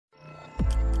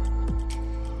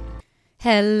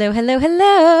Hello, hello,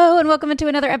 hello, and welcome into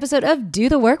another episode of Do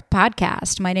the Work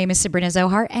podcast. My name is Sabrina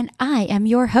Zohar, and I am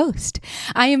your host.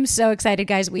 I am so excited,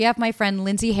 guys. We have my friend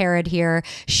Lindsey Harrod here.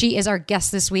 She is our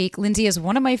guest this week. Lindsey is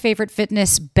one of my favorite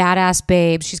fitness badass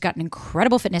babes. She's got an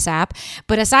incredible fitness app,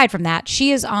 but aside from that,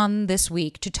 she is on this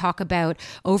week to talk about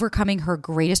overcoming her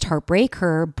greatest heartbreak,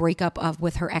 her breakup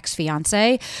with her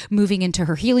ex-fiance, moving into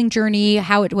her healing journey,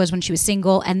 how it was when she was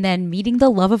single, and then meeting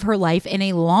the love of her life in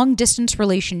a long-distance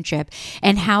relationship,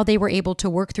 and how they were able to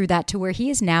work through that to where he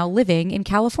is now living in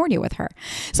California with her.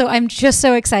 So I'm just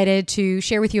so excited to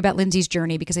share with you about Lindsey's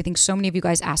journey, because I think so many of you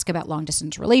guys ask about long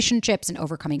distance relationships and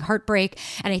overcoming heartbreak.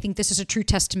 And I think this is a true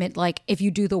testament. Like, if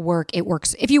you do the work, it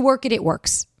works. If you work it, it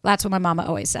works. That's what my mama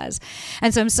always says.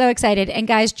 And so I'm so excited. And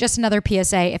guys, just another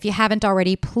PSA. If you haven't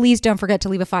already, please don't forget to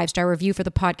leave a 5-star review for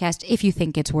the podcast if you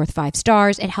think it's worth 5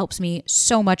 stars. It helps me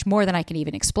so much more than I can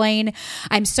even explain.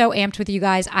 I'm so amped with you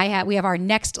guys. We have our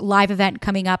next live event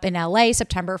coming up in LA,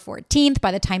 September 14th.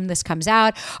 By the time this comes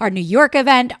out, our New York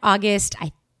event,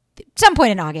 some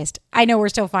point in August. I know we're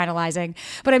still finalizing,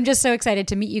 but I'm just so excited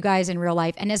to meet you guys in real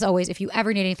life. And as always, if you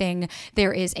ever need anything,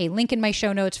 there is a link in my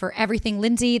show notes for everything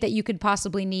Lindsey that you could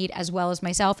possibly need, as well as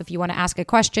myself. If you want to ask a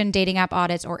question, dating app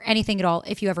audits, or anything at all,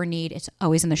 if you ever need, it's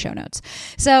always in the show notes.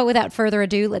 So without further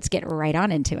ado, let's get right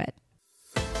on into it.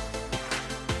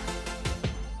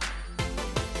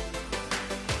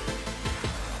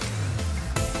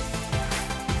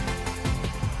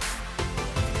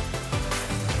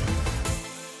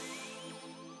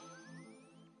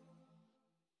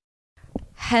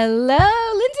 Hello,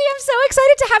 Lindsey. I'm so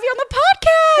excited to have you on the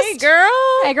podcast. Hey,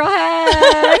 girl. Hey, girl.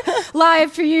 Hey.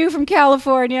 Live for you from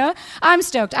California. I'm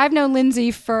stoked. I've known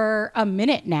Lindsey for a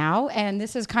minute now, and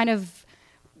this is kind of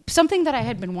something that I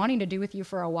had been wanting to do with you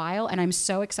for a while, and I'm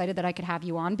so excited that I could have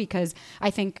you on, because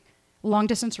I think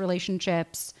long-distance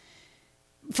relationships,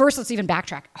 first, let's even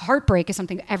backtrack. Heartbreak is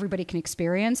something that everybody can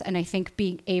experience, and I think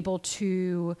being able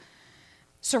to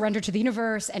surrender to the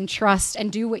universe and trust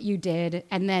and do what you did,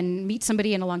 and then meet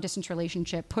somebody in a long distance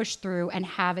relationship, push through and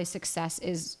have a success,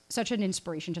 is such an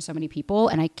inspiration to so many people.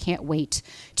 And I can't wait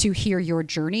to hear your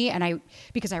journey.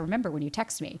 Because I remember when you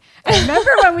texted me. I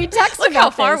remember when we texted Look how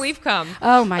far we've come.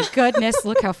 Oh my goodness.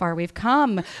 Look how far we've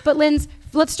come. But Linz,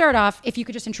 let's start off. If you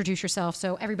could just introduce yourself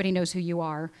so everybody knows who you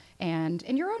are, and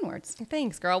in your own words.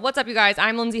 Thanks, girl. What's up, you guys?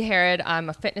 I'm Lindsey Harrod. I'm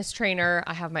a fitness trainer.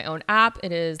 I have my own app.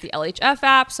 It is the LHF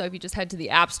app. So if you just head to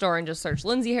the app store and just search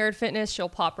Lindsey Harrod Fitness, she'll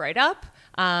pop right up.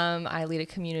 I lead a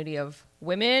community of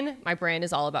women. My brand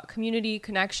is all about community,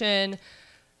 connection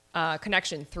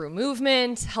through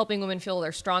movement, helping women feel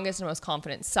their strongest and most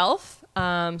confident self.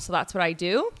 So that's what I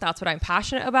do. That's what I'm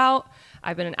passionate about.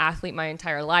 I've been an athlete my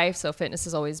entire life, so fitness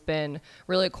has always been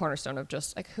really a cornerstone of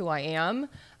just like who I am.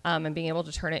 And being able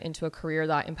to turn it into a career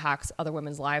that impacts other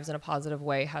women's lives in a positive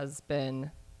way has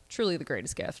been truly the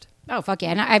greatest gift. Oh, fuck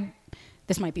yeah. And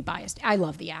this might be biased. I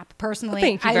love the app personally.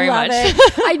 Thank you very much.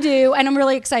 It. I do. And I'm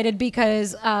really excited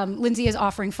because Lindsey is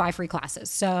offering 5 free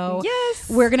classes. So yes,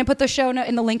 we're going to put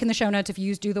the link in the show notes. If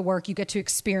you do the work, you get to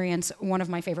experience one of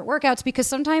my favorite workouts, because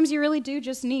sometimes you really do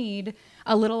just need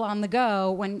a little on the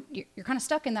go when you're kind of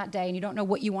stuck in that day and you don't know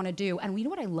what you want to do. And you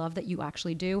know what I love that you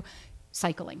actually do?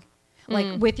 Cycling.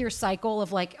 Like with your cycle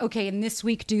of like, okay, and this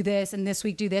week do this, and this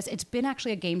week do this. It's been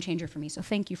actually a game changer for me. So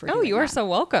thank you for doing that. Oh, you are so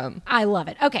welcome. I love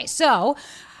it. Okay, so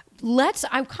I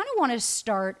kind of want to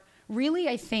start really,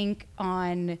 I think,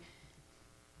 on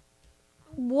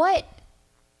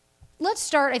let's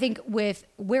start, I think, with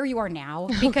where you are now,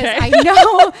 because I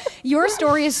know your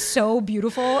story is so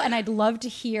beautiful, and I'd love to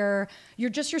hear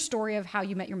your story of how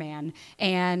you met your man.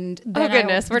 And oh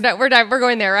goodness, we're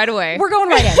going there right away. We're going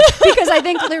right in, because I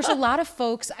think there's a lot of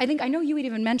folks. I know you would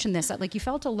even mention this, that like you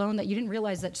felt alone, that you didn't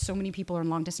realize that so many people are in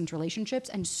long distance relationships,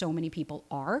 and so many people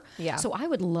are. Yeah. So I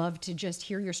would love to just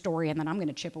hear your story, and then I'm going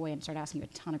to chip away and start asking you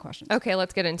a ton of questions. Okay,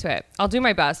 let's get into it. I'll do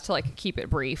my best to like keep it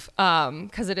brief,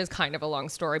 because it is kind of a long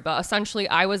story. But essentially,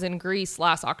 I was in Greece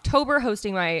last October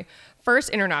hosting my first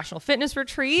international fitness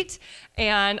retreat,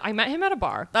 and I met him at a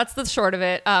bar. That's the short of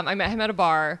it. I met him at a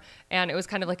bar, and it was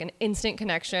kind of like an instant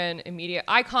connection, immediate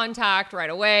eye contact right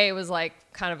away. It was like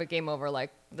kind of a game over, like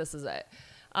this is it.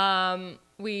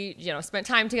 We, spent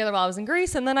time together while I was in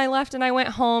Greece, and then I left and I went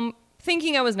home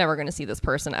thinking I was never going to see this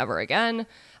person ever again.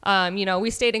 We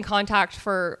stayed in contact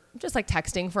for just like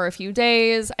texting for a few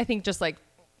days. I think just like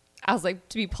I was like,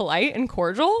 to be polite and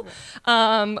cordial.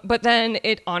 But then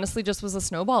it honestly just was a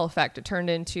snowball effect. It turned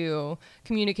into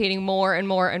communicating more and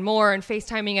more and more, and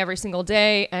FaceTiming every single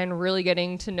day, and really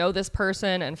getting to know this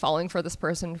person and falling for this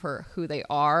person for who they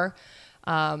are.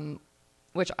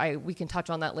 Which we can touch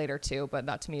on that later too, but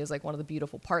that to me is like one of the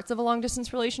beautiful parts of a long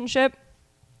distance relationship.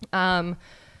 And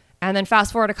then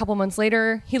fast forward a couple months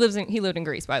later, he lived in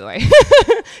Greece, by the way.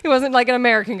 He wasn't like an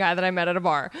American guy that I met at a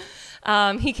bar.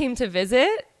 He came to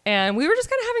visit, and we were just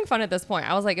kind of having fun at this point.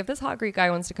 I was like, if this hot Greek guy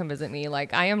wants to come visit me,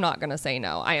 like, I am not going to say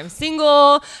no. I am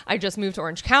single. I just moved to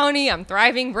Orange County. I'm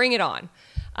thriving. Bring it on.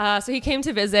 So he came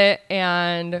to visit,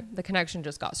 and the connection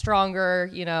just got stronger.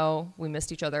 You know, we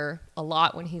missed each other a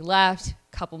lot when he left.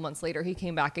 A couple months later, he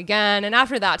came back again. And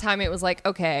after that time, it was like,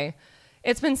 okay,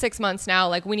 it's been 6 months now.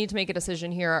 Like, we need to make a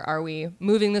decision here. Are we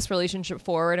moving this relationship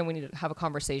forward, and we need to have a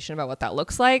conversation about what that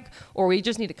looks like? Or we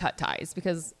just need to cut ties,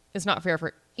 because it's not fair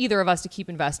for either of us to keep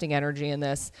investing energy in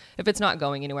this if it's not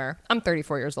going anywhere. I'm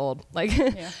 34 years old. Like,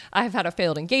 yeah. I've had a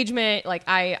failed engagement. Like,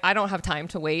 I don't have time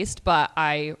to waste, but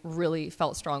I really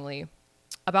felt strongly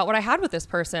about what I had with this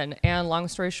person. And long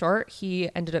story short, he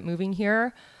ended up moving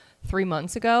here 3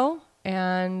 months ago,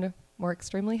 and we're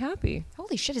extremely happy.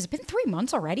 Holy shit, has it been 3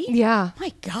 months already? Yeah.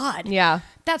 My God. Yeah.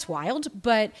 That's wild.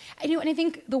 But and I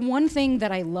think the one thing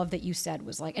that I love that you said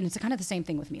was like, and it's kind of the same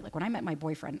thing with me. Like when I met my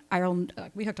boyfriend,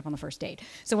 we hooked up on the first date.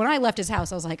 So when I left his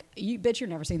house, I was like, you bitch, you're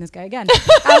never seeing this guy again.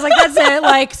 I was like, that's it.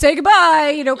 Like, say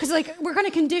goodbye, you know, because like we're kind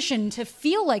of conditioned to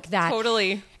feel like that.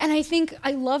 Totally. And I think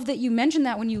I love that you mentioned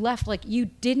that when you left, like you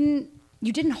didn't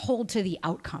hold to the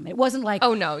outcome. It wasn't like,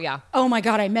 oh no, yeah. Oh my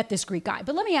God, I met this Greek guy.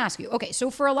 But let me ask you, okay,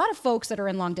 so for a lot of folks that are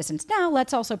in long distance, now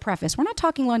let's also preface, we're not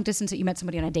talking long distance that you met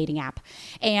somebody on a dating app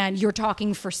and you're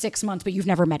talking for 6 months, but you've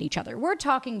never met each other. We're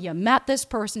talking you met this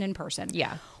person in person.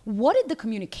 Yeah. What did the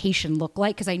communication look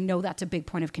like? Because I know that's a big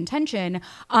point of contention.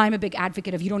 I'm a big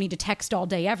advocate of you don't need to text all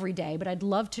day, every day, but I'd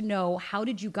love to know, how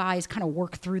did you guys kind of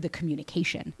work through the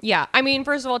communication? Yeah. I mean,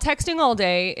 first of all, texting all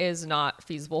day is not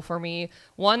feasible for me.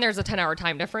 One, there's a 10-hour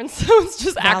time difference, so it's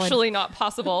just Valid. Actually not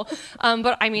possible.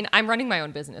 But I mean, I'm running my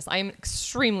own business. I'm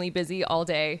extremely busy all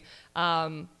day.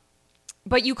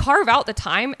 But you carve out the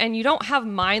time, and you don't have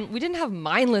we didn't have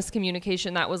mindless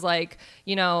communication that was like,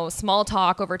 you know, small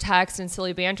talk over text and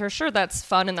silly banter. Sure, that's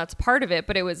fun and that's part of it,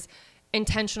 but it was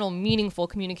intentional, meaningful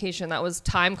communication. That was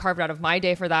time carved out of my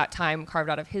day for that, time carved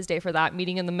out of his day for that,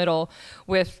 meeting in the middle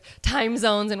with time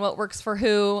zones and what works for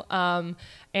who,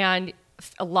 and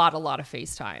a lot of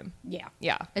FaceTime. Yeah.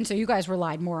 Yeah. And so you guys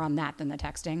relied more on that than the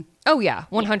texting? Oh, yeah,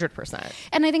 100%.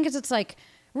 And I think it's like,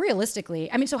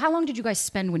 realistically, I mean, so how long did you guys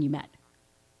spend when you met?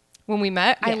 When we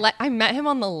met, yeah. I met him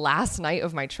on the last night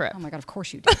of my trip. Oh my God, of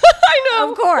course you did. I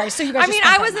know. Of course. So you guys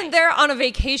I wasn't there on a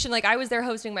vacation. Like, I was there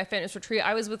hosting my fitness retreat.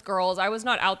 I was with girls. I was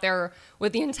not out there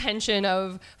with the intention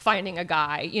of finding a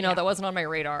guy, you know, that wasn't on my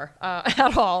radar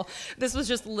at all. This was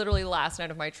just literally the last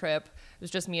night of my trip. It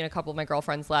was just me and a couple of my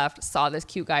girlfriends left, saw this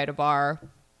cute guy at a bar.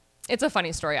 It's a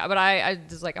funny story, but I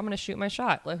was like, I'm going to shoot my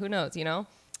shot. Like, who knows, you know?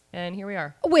 And here we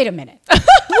are. Wait a minute.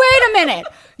 Wait a minute.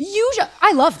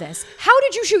 I love this. How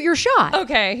did you shoot your shot?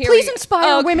 Okay. Please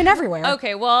inspire women everywhere.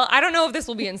 Okay. Well, I don't know if this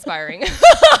will be inspiring,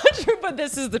 but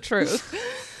this is the truth.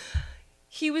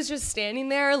 He was just standing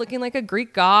there looking like a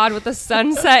Greek god with the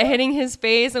sunset hitting his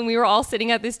face. And we were all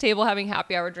sitting at this table having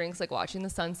happy hour drinks, like watching the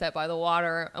sunset by the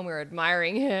water. And we were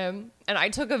admiring him. And I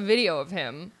took a video of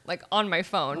him, like on my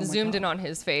phone, zoomed in on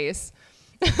his face.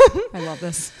 I love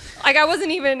this. Like, I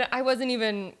wasn't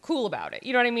even cool about it.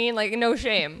 You know what I mean? Like, no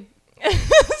shame.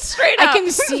 Straight up. I can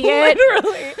see it.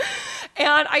 Literally.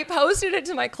 And I posted it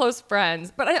to my close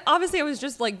friends. But I was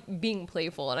just like being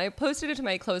playful. And I posted it to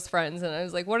my close friends. And I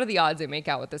was like, what are the odds I make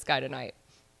out with this guy tonight?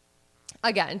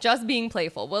 Again, just being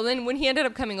playful. Well, then when he ended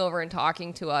up coming over and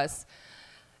talking to us,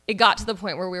 it got to the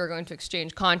point where we were going to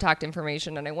exchange contact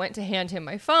information, and I went to hand him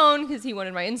my phone because he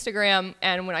wanted my Instagram.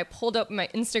 And when I pulled up my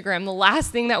Instagram, the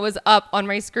last thing that was up on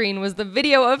my screen was the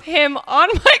video of him on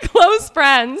my close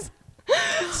friends.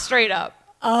 Straight up.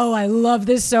 Oh, I love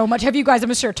this so much. Have you guys,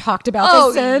 I'm sure, talked about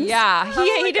this since? Yeah.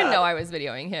 He didn't know I was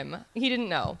videoing him. He didn't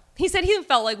know. He said he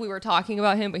felt like we were talking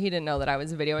about him, but he didn't know that I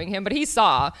was videoing him. But he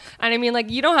saw. And I mean,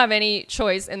 like, you don't have any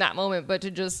choice in that moment but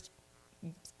to just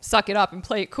suck it up and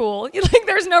play it cool. Like,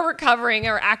 there's no recovering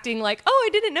or acting like, oh, I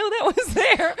didn't know that was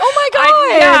there. Oh my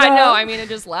God. No, I mean, it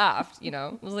just laughed, you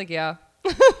know. I was like, yeah.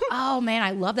 Oh man,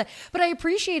 I love that. But I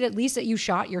appreciate at least that you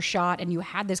shot your shot and you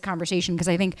had this conversation, because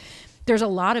I think there's a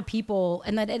lot of people,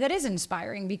 and that is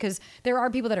inspiring, because there are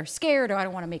people that are scared, or I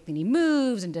don't want to make any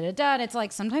moves and da-da-da. And it's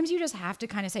like, sometimes you just have to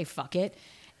kind of say, fuck it.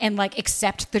 And like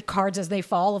accept the cards as they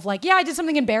fall of like, yeah, I did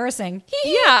something embarrassing.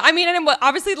 Yeah, I mean, and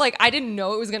obviously, like, I didn't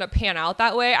know it was gonna pan out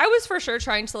that way. I was for sure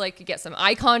trying to like get some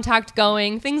eye contact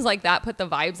going, things like that, put the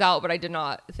vibes out. But I did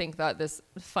not think that this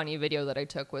funny video that I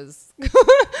took was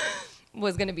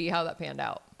was going to be how that panned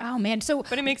out. Oh man. So,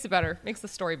 But it makes it better. Makes the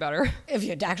story better. if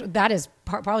you actually, that is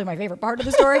probably my favorite part of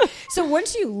the story. So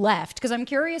once you left, because I'm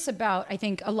curious about, I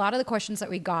think a lot of the questions that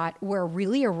we got were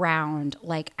really around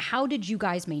like, how did you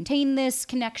guys maintain this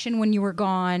connection when you were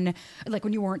gone, like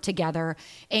when you weren't together?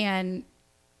 And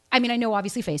I mean, I know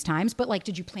obviously FaceTimes, but like,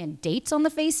 did you plan dates on the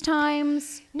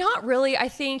FaceTimes? Not really. I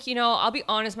think, I'll be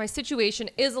honest, my situation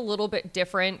is a little bit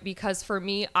different because for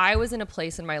me, I was in a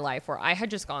place in my life where I had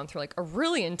just gone through like a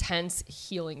really intense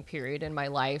healing period in my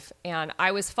life. And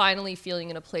I was finally feeling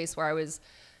in a place where I was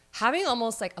having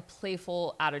almost like a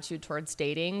playful attitude towards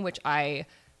dating, which I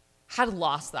had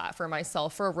lost that for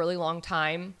myself for a really long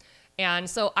time. And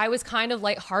so I was kind of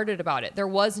lighthearted about it. There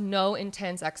was no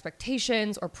intense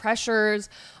expectations or pressures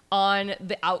on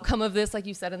the outcome of this, like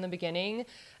you said in the beginning.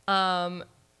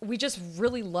 We just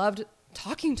really loved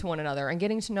talking to one another and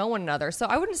getting to know one another. So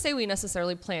I wouldn't say we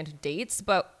necessarily planned dates,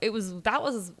 but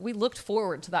we looked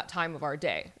forward to that time of our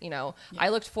day. I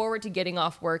looked forward to getting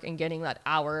off work and getting that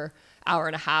hour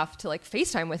and a half to like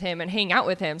FaceTime with him and hang out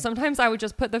with him. Sometimes I would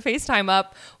just put the FaceTime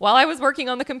up while I was working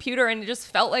on the computer and it just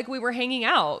felt like we were hanging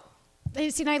out.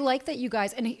 See, and I like that you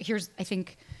guys, and here's, I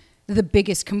think, the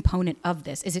biggest component of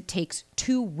this is it takes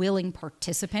two willing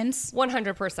participants.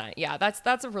 100%. Yeah.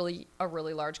 That's a really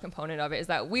large component of it is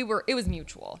that it was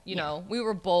mutual, you know, we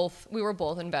were both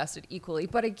invested equally,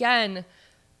 but again,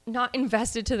 not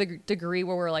invested to the degree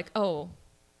where we're like, oh,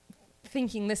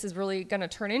 thinking this is really going to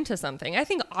turn into something. I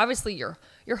think obviously you're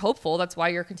hopeful. That's why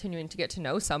you're continuing to get to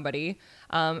know somebody.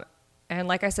 And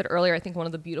like I said earlier, I think one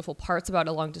of the beautiful parts about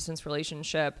a long distance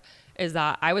relationship is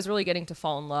that I was really getting to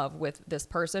fall in love with this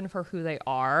person for who they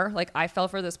are. Like I fell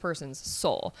for this person's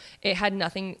soul. It had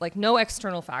nothing, like no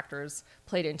external factors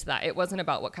played into that. It wasn't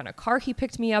about what kind of car he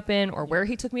picked me up in or where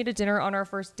he took me to dinner on our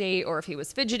first date or if he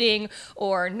was fidgeting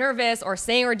or nervous or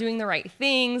saying or doing the right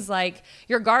things. Like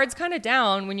your guard's kind of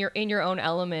down when you're in your own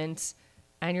element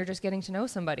and you're just getting to know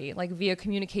somebody like via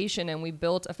communication. And we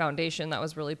built a foundation that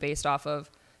was really based off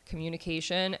of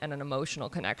communication and an emotional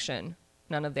connection.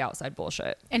 None of the outside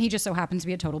bullshit. And he just so happens to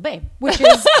be a total babe, which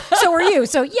is, so are you.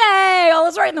 So yay, all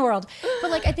is right in the world.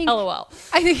 But like, I think, LOL.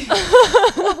 I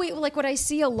think what I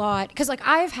see a lot, cause like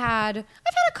I've had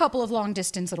a couple of long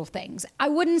distance little things. I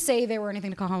wouldn't say they were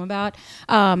anything to call home about.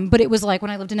 But it was like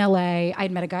when I lived in LA,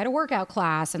 I'd met a guy at a workout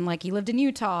class and like he lived in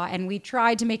Utah and we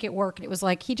tried to make it work. And it was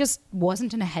like, he just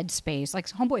wasn't in a headspace. Like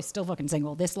homeboy's still fucking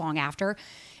single this long after.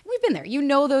 We've been there. You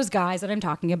know those guys that I'm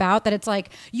talking about, that it's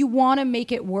like you want to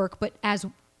make it work, but as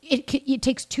it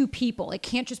takes two people. It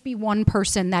can't just be one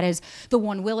person that is the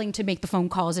one willing to make the phone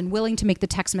calls and willing to make the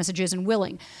text messages and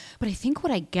willing. But I think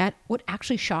what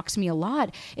actually shocks me a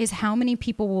lot is how many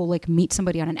people will like meet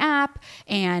somebody on an app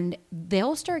and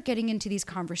they'll start getting into these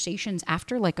conversations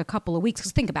after like a couple of weeks.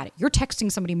 Because think about it. You're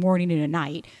texting somebody morning and at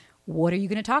night. What are you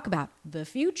going to talk about? The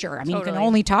future. I mean, You can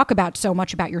only talk about so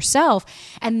much about yourself.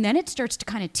 And then it starts to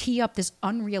kind of tee up this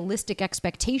unrealistic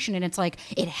expectation. And it's like,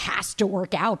 it has to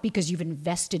work out because you've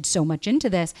invested so much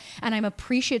into this. And I'm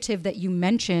appreciative that you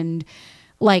mentioned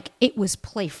like it was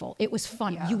playful. It was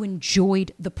fun. Yeah. You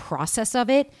enjoyed the process of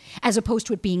it as opposed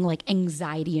to it being like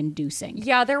anxiety inducing.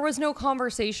 Yeah, there was no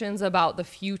conversations about the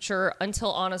future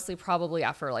until honestly probably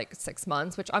after like 6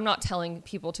 months, which I'm not telling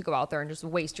people to go out there and just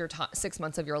waste your 6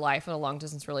 months of your life in a long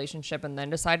distance relationship and then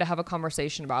decide to have a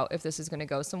conversation about if this is going to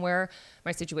go somewhere.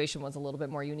 My situation was a little bit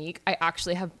more unique. I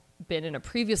actually have been in a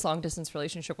previous long distance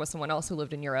relationship with someone else who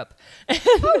lived in Europe.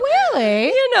 Oh,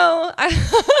 really?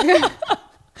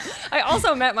 I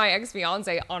also met my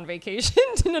ex-fiance on vacation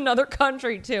in another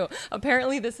country too.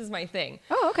 Apparently this is my thing.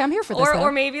 Oh, okay. I'm here for this.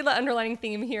 Or maybe the underlying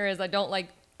theme here is I don't like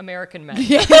American men.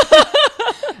 Yeah.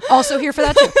 Also here for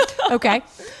that too. Okay.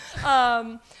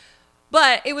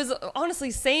 But it was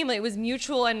honestly same. It was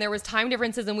mutual and there was time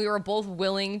differences and we were both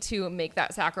willing to make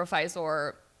that sacrifice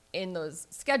or in those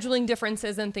scheduling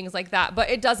differences and things like that. But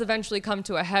it does eventually come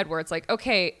to a head where it's like,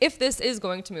 okay, if this is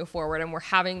going to move forward and we're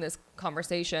having this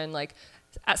conversation, like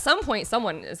at some point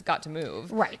someone has got to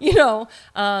move, right?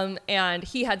 And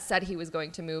he had said he was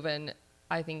going to move. And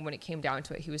I think when it came down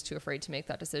to it, he was too afraid to make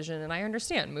that decision. And I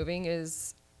understand moving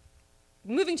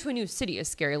to a new city is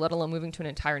scary, let alone moving to an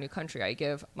entire new country. I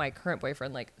give my current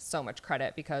boyfriend like so much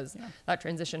credit because that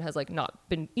transition has like not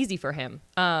been easy for him.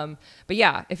 But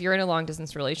yeah, if you're in a long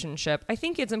distance relationship, I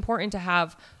think it's important to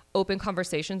have open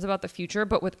conversations about the future,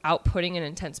 but without putting an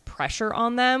intense pressure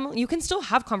on them. You can still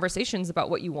have conversations about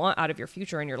what you want out of your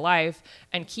future in your life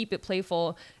and keep it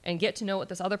playful and get to know what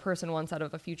this other person wants out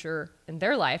of a future in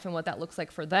their life and what that looks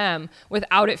like for them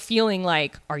without it feeling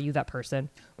like, are you that person?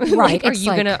 Right. Like,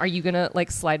 are you gonna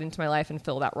like slide into my life and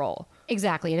fill that role?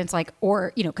 Exactly. And it's like,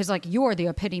 or, you know, because like you're the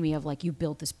epitome of like, you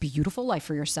built this beautiful life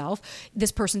for yourself.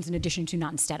 This person's in addition to,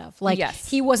 not instead of. Like,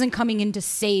 he wasn't coming in to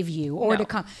save you or to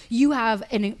come. You have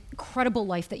an incredible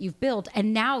life that you've built.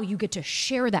 And now you get to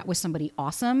share that with somebody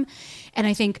awesome. And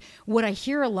I think what I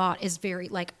hear a lot is very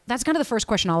like, that's kind of the first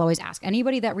question I'll always ask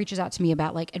anybody that reaches out to me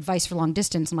about like advice for long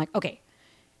distance. I'm like, okay,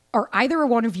 are either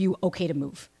one of you okay to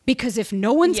move? Because if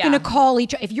no one's going to call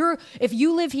each other, if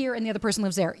you live here and the other person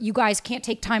lives there, you guys can't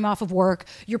take time off of work,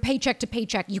 you're paycheck to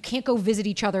paycheck, you can't go visit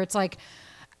each other. It's like,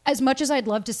 as much as I'd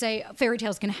love to say fairy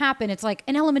tales can happen, it's like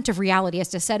an element of reality has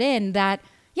to set in that,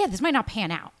 yeah, this might not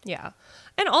pan out. Yeah.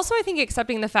 And also I think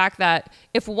accepting the fact that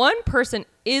if one person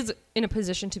is in a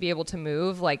position to be able to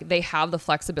move, like they have the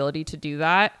flexibility to do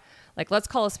that, like let's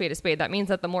call a spade a spade. That means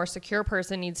that the more secure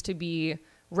person needs to be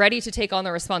ready to take on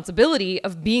the responsibility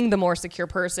of being the more secure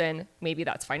person. Maybe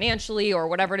that's financially or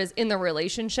whatever it is in the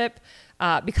relationship,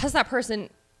 because that person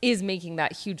is making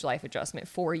that huge life adjustment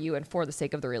for you and for the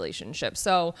sake of the relationship.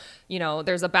 So, you know,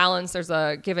 there's a balance, there's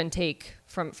a give and take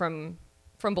from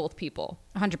both people.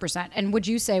 100%. And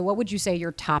what would you say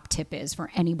your top tip is for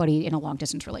anybody in a long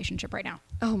distance relationship right now?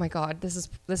 Oh my God, this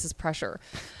is pressure.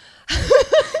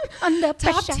 Under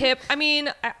Top pressure. tip. I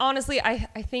mean, honestly, I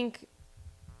think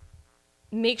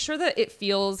make sure that it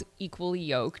feels equally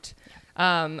yoked,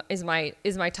 is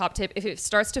my top tip. If it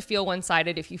starts to feel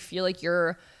one-sided, if you feel like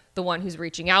you're the one who's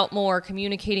reaching out more,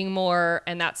 communicating more,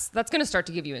 and that's going to start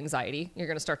to give you anxiety. You're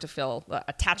going to start to feel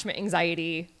attachment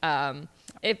anxiety.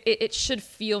 It should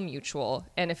feel mutual.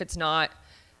 And if it's not,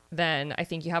 then I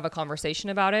think you have a conversation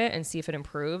about it and see if it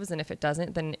improves. And if it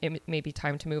doesn't, then it may be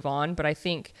time to move on. But I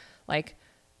think like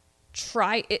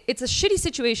it's a shitty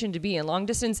situation to be in. Long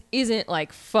distance isn't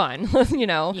like fun, you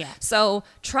know? Yeah. So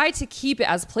try to keep it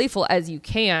as playful as you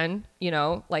can, you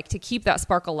know, like to keep that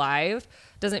spark alive.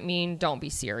 Doesn't mean don't be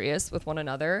serious with one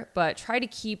another, but try to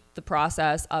keep the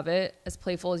process of it as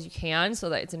playful as you can so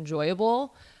that it's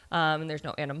enjoyable. And there's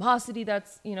no animosity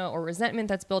that's, you know, or resentment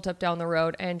that's built up down the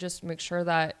road, and just make sure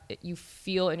that you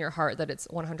feel in your heart that it's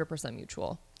 100%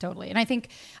 mutual. Totally. And I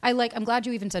think I'm glad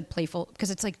you even said playful, because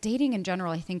it's like dating in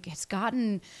general, I think has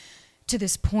gotten to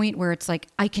this point where it's like,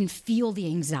 I can feel the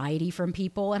anxiety from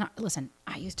people. And listen,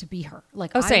 I used to be her.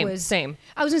 Like, same.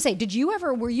 I was gonna say,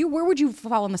 where would you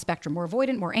fall on the spectrum? More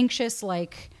avoidant, more anxious?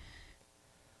 Like,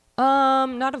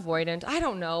 not avoidant. I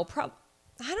don't know.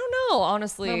 I don't know,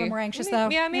 honestly. A little bit more anxious, though?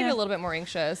 Yeah, maybe a little bit more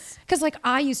anxious. Because, like,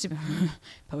 I used to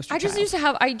poster I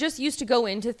child. just used to go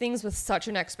into things with such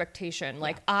an expectation.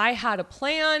 Like, I had a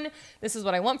plan. This is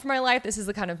what I want for my life. This is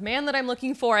the kind of man that I'm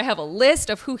looking for. I have a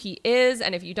list of who he is.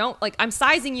 And if you don't, like, I'm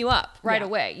sizing you up right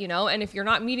away, you know? And if you're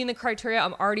not meeting the criteria,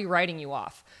 I'm already writing you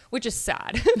off, which is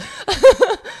sad.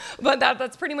 But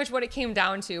that's pretty much what it came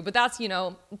down to. But that's, you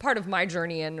know, part of my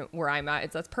journey and where I'm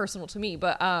at. That's personal to me.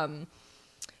 But,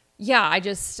 yeah,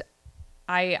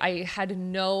 I had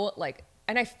no, like,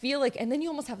 and I feel like, and then you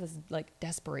almost have this like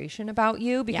desperation about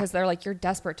you because they're like, you're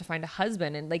desperate to find a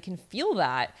husband, and they can feel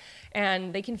that,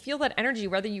 and they can feel that energy,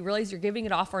 whether you realize you're giving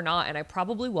it off or not. And I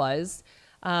probably was,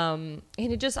 and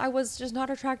I was just not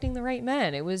attracting the right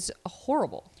men. It was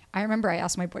horrible. I remember I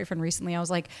asked my boyfriend recently, I was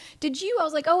like,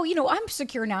 oh, you know, I'm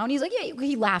secure now. And he's like, yeah,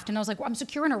 he laughed. And I was like, well, I'm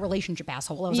secure in a relationship,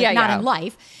 asshole. I was like, not in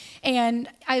life. And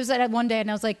I was at one day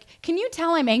and I was like, can you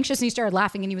tell I'm anxious? And he started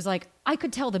laughing and he was like, I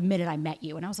could tell the minute I met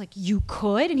you. And I was like, you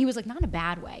could? And he was like, not in a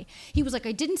bad way. He was like,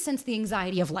 I didn't sense the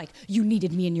anxiety of like, you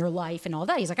needed me in your life and all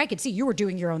that. He's like, I could see you were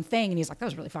doing your own thing. And he's like, that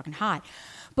was really fucking hot.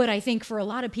 But I think for a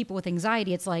lot of people with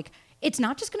anxiety, it's like, it's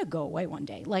not just going to go away one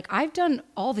day. Like, I've done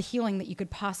all the healing that you could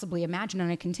possibly imagine,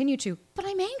 and I continue to, but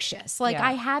I'm anxious. Like,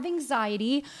 I have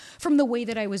anxiety from the way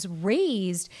that I was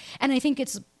raised. And I think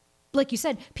it's, like you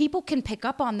said, people can pick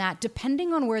up on that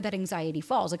depending on where that anxiety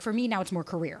falls. Like, for me now, it's more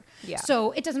career. Yeah.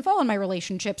 So it doesn't fall in my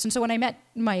relationships. And so when I met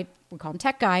we call him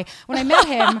tech guy, when I met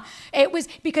him, it was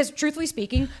because, truthfully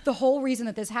speaking, the whole reason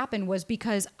that this happened was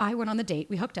because I went on the date,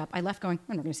 we hooked up, I left going,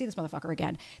 I'm never going to see this motherfucker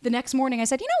again. The next morning I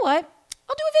said, you know what?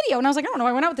 I'll do a video. And I was like, I don't know.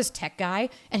 I went out with this tech guy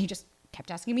and he just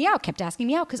kept asking me out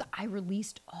because I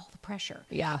released all the pressure.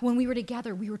 Yeah. When we were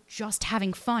together, we were just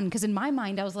having fun. Because in my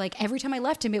mind, I was like, every time I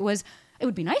left him, it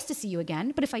would be nice to see you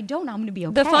again. But if I don't, I'm going to be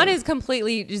okay. The fun is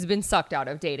completely just been sucked out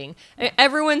of dating.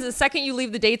 The second you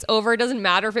leave the date's over, it doesn't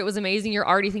matter if it was amazing. You're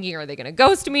already thinking, are they going to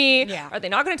ghost me? Yeah. Are they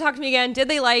not going to talk to me again? Did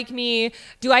they like me?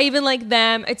 Do I even like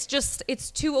them?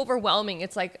 It's too overwhelming.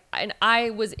 It's like, and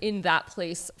I was in that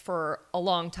place for a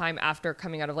long time after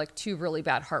coming out of like 2 really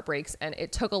bad heartbreaks. And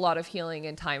it took a lot of healing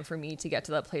and time for me to get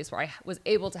to that place where I was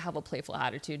able to have a playful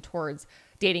attitude towards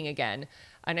dating again.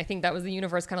 And I think that was the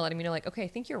universe kind of letting me know, like, okay, I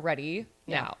think you're ready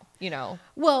now.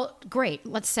 Well, great.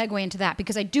 Let's segue into that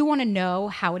because I do want to know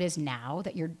how it is now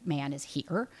that your man is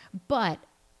here. But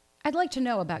I'd like to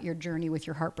know about your journey with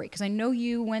your heartbreak because I know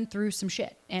you went through some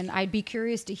shit, and I'd be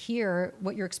curious to hear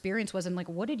what your experience was and like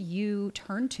what did you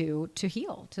turn to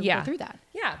heal to go through that?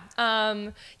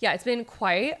 It's been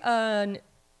quite an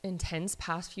intense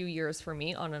past few years for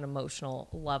me on an emotional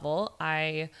level.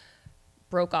 I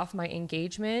broke off my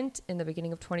engagement in the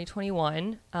beginning of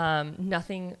 2021. I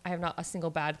have not a single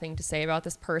bad thing to say about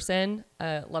this person.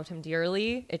 Loved him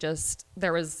dearly.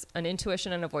 There was an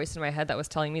intuition and a voice in my head that was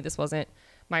telling me this wasn't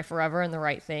my forever and the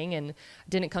right thing, and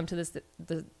didn't come to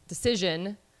the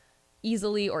decision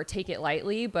easily or take it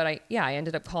lightly. But I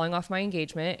ended up calling off my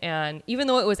engagement, and even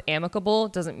though it was amicable,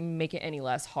 it doesn't make it any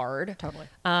less hard. Totally.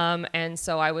 And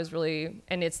so I was really,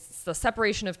 and it's the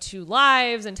separation of two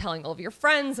lives and telling all of your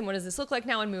friends and what does this look like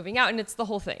now and moving out, and it's the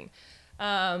whole thing.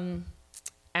 And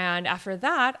after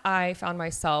that, I found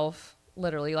myself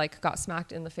literally got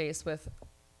smacked in the face with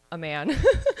a man,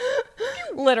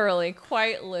 literally,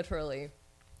 quite literally.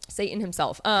 Satan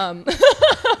himself.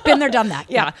 Been there, done that.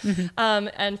 Yeah.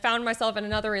 And found myself in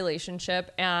another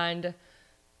relationship, and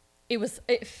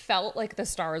it felt like the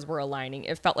stars were aligning.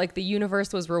 It felt like the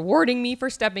universe was rewarding me for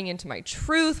stepping into my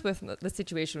truth with the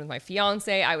situation with my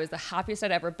fiance. I was the happiest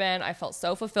I'd ever been. I felt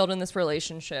so fulfilled in this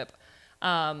relationship,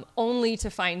 only to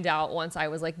find out once I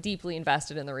was deeply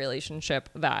invested in the relationship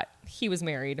that he was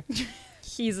married.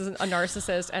 He's a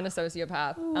narcissist and a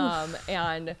sociopath.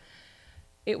 And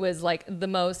it was the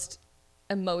most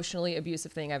emotionally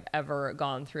abusive thing I've ever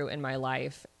gone through in my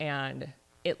life. And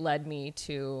it led me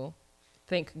to,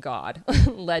 thank God,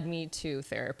 led me to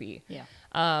therapy. Yeah.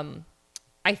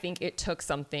 I think it took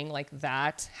something like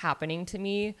that happening to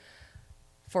me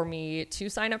for me to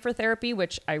sign up for therapy,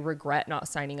 which I regret not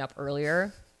signing up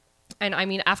earlier. And I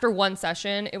mean, after one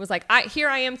session, it was here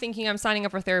I am thinking I'm signing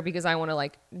up for therapy because I want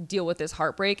to deal with this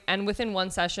heartbreak. And within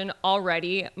one session,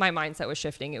 already my mindset was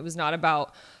shifting. It was not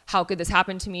about how could this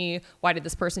happen to me? Why did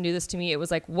this person do this to me? It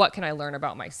was what can I learn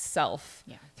about myself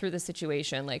through this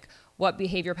situation? What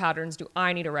behavior patterns do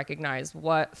I need to recognize?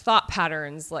 What thought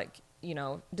patterns,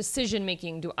 decision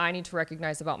making do I need to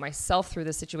recognize about myself through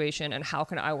this situation, and how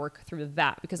can I work through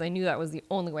that? Because I knew that was the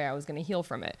only way I was going to heal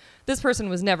from it. This person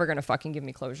was never going to fucking give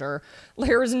me closure.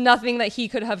 There was nothing that he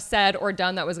could have said or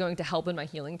done that was going to help in my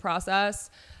healing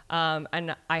process.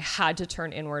 And I had to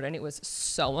turn inward, and it was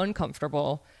so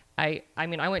uncomfortable. I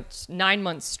mean, I went 9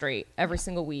 months straight every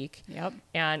single week. Yep.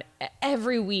 And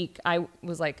every week I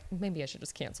was maybe I should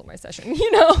just cancel my session,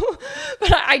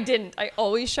 but I didn't. I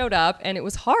always showed up, and it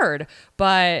was hard,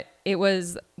 but it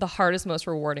was the hardest, most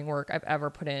rewarding work I've ever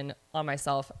put in on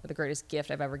myself, the greatest gift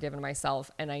I've ever given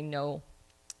myself. And I know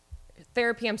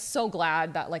therapy, I'm so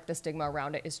glad that the stigma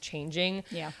around it is changing.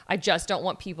 Yeah. I just don't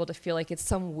want people to feel like it's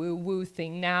some woo woo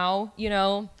thing now,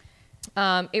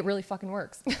 it really fucking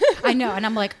works. I know. And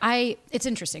I'm it's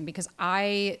interesting because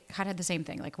I had the same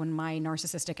thing. When my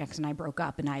narcissistic ex and I broke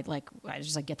up, and I was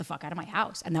just get the fuck out of my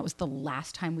house. And that was the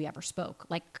last time we ever spoke.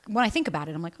 When I think about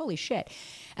it, I'm holy shit.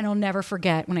 And I'll never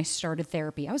forget when I started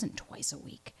therapy, I was in twice a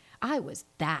week. I was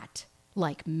that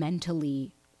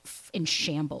mentally in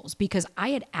shambles because I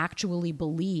had actually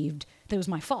believed that it was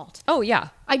my fault. Oh, yeah.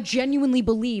 I genuinely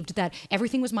believed that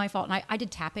everything was my fault. And I did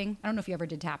tapping. I don't know if you ever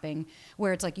did tapping,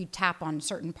 where it's you tap on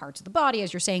certain parts of the body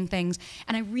as you're saying things.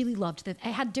 And I really loved that. I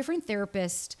had different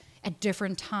therapists at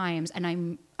different times, and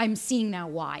I'm seeing now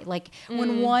why.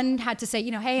 When one had to say,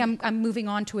 hey, I'm moving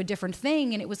on to a different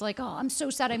thing, and it was oh, I'm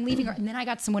so sad I'm leaving her, and then I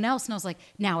got someone else, and I was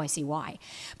now I see why.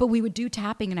 But we would do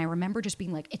tapping, and I remember just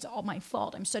being it's all my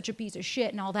fault. I'm such a piece of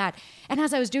shit and all that. And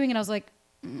as I was doing it, I was I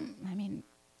mean,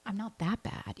 I'm not that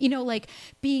bad.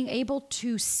 Being able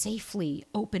to safely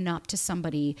open up to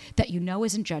somebody that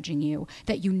isn't judging you,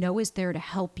 that is there to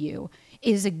help you,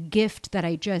 is a gift that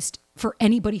for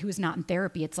anybody who is not in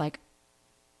therapy, it's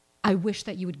I wish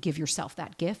that you would give yourself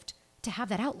that gift to have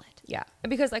that outlet. Yeah.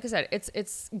 Because like I said,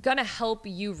 it's going to help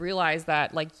you realize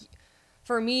that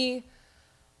for me,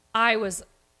 I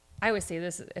always say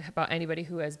this about anybody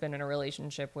who has been in a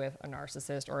relationship with a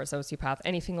narcissist or a sociopath,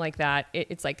 anything like that.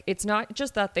 It's not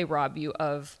just that they rob you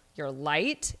of your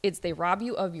light, it's they rob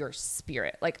you of your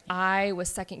spirit. I was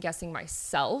second guessing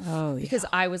myself because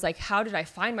I was how did I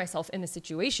find myself in this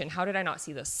situation? How did I not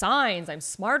see the signs? I'm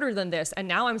smarter than this. And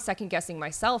now I'm second guessing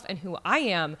myself and who I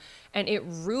am. And it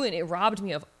robbed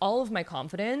me of all of my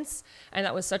confidence. And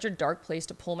that was such a dark place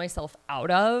to pull myself out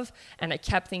of. And I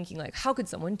kept thinking how could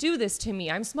someone do this to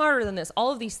me? I'm smarter than this, all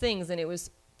of these things. And it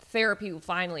was therapy who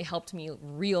finally helped me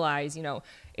realize,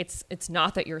 it's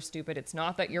not that you're stupid. It's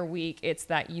not that you're weak. It's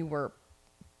that you were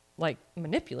like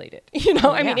manipulated, you know?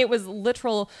 Oh, I mean, yeah. it was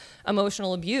literal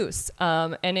emotional abuse.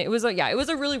 And it was it was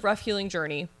a really rough healing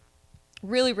journey,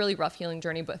 really, really rough healing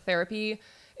journey. But therapy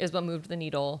is what moved the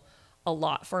needle a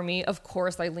lot for me. Of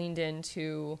course, I leaned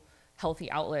into healthy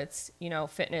outlets. You know,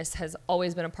 fitness has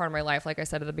always been a part of my life, like I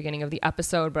said at the beginning of the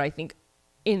episode. But I think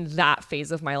in that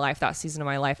phase of my life, that season of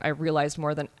my life, I realized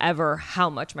more than ever how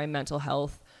much my mental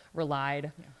health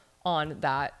relied on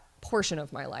that portion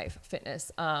of my life,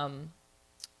 fitness,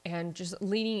 and just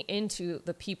leaning into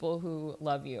the people who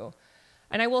love you.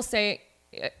 And I will say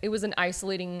it was an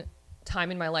isolating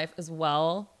time in my life as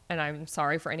well. And I'm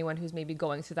sorry for anyone who's maybe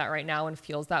going through that right now and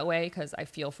feels that way, because I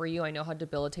feel for you. I know how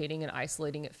debilitating and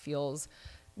isolating it feels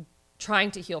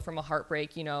trying to heal from a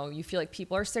heartbreak. You know, you feel like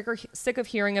people are sick of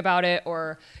hearing about it,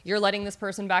 or you're letting this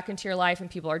person back into your life and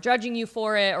people are judging you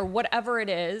for it, or whatever it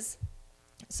is.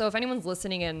 So if anyone's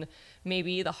listening and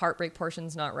maybe the heartbreak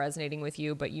portion's not resonating with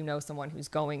you, but you know someone who's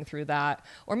going through that,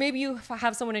 or maybe you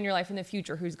have someone in your life in the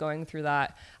future who's going through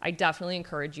that, I definitely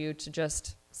encourage you to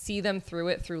just see them through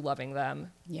it through loving them.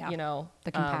 Yeah. You know,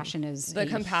 The compassion is the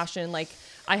compassion. Like,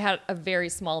 I had a very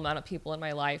small amount of people in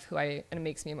my life and it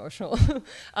makes me emotional,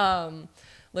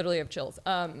 literally have chills,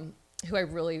 who I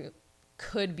really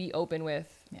could be open with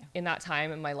in that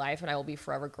time in my life. And I will be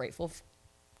forever grateful.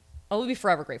 I will be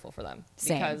forever grateful for them.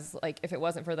 Same. Because like, if it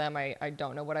wasn't for them, I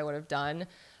don't know what I would have done.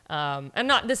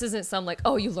 And this isn't some like,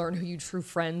 oh, you learn who your true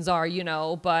friends are, you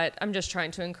know, but I'm just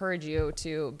trying to encourage you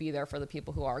to be there for the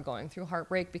people who are going through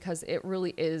heartbreak, because it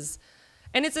really is.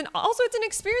 And it's an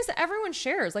experience that everyone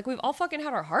shares. Like, we've all fucking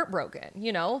had our heart broken,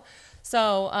 you know?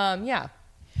 So, yeah.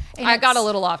 And I got a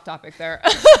little off topic there.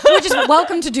 Which is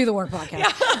welcome to Do the Work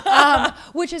podcast.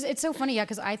 Yeah. It's so funny. Yeah.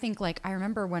 Cause I think like, I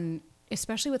remember when,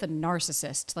 especially with a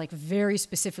narcissist, like very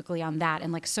specifically on that.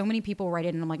 And like so many people write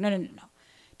in and I'm like, no.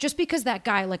 Just because that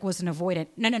guy like was an avoidant.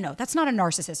 No. That's not a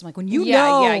narcissist. I'm like, when you you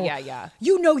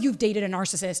know you've dated a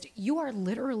narcissist, you are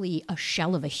literally a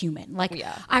shell of a human. Like,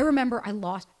 I remember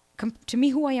to me,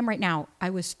 who I am right now, I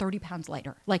was 30 pounds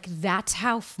lighter. Like, that's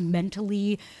how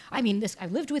mentally, I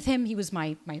lived with him. He was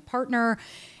my partner.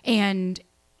 And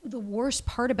the worst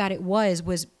part about it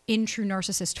was in true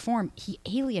narcissist form, he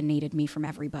alienated me from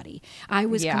everybody. I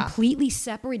was completely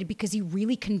separated because he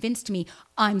really convinced me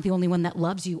I'm the only one that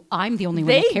loves you. I'm the only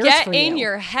one that cares for you. They get in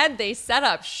your head. They set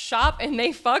up shop and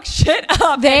they fuck shit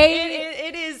up.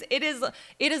 It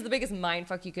is the biggest mind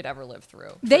fuck you could ever live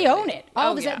through. They own it.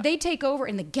 All of a sudden, they take over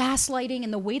in the gaslighting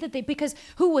and the way that because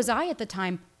who was I at the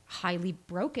time? Highly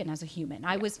broken as a human.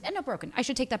 I was not broken. I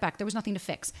should take that back. There was nothing to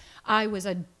fix. I was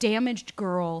a damaged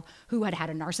girl who had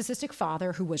a narcissistic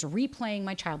father who was replaying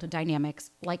my childhood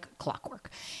dynamics like clockwork.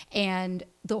 And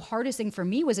the hardest thing for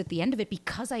me was at the end of it,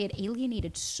 because I had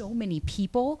alienated so many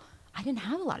people, I didn't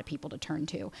have a lot of people to turn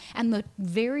to. And the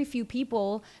very few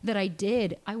people that I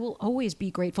did, I will always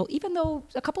be grateful, even though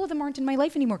a couple of them aren't in my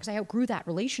life anymore because I outgrew that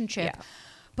relationship. Yeah.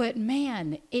 But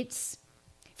man, it's,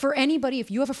 for anybody,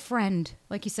 if you have a friend,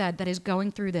 like you said, that is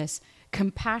going through this,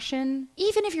 compassion,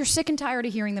 even if you're sick and tired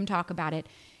of hearing them talk about it,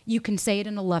 you can say it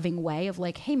in a loving way of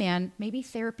like, hey man, maybe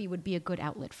therapy would be a good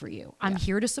outlet for you. I'm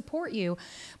here to support you.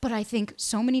 But I think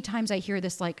so many times I hear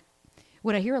this, like,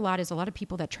 what I hear a lot is a lot of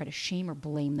people that try to shame or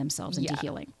blame themselves into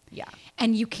healing. Yeah.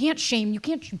 And you can't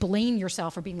blame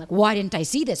yourself for being like, why didn't I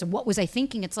see this? And what was I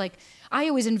thinking? It's like, I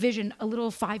always envision a little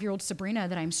 5-year-old Sabrina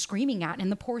that I'm screaming at.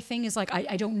 And the poor thing is like,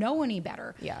 I don't know any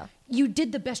better. Yeah. You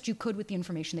did the best you could with the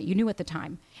information that you knew at the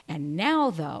time. And now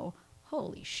though,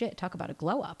 holy shit, talk about a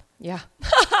glow up. Yeah.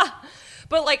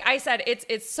 But like I said,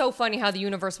 it's so funny how the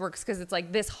universe works, because it's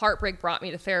like this heartbreak brought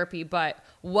me to therapy, but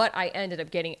what I ended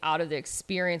up getting out of the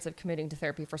experience of committing to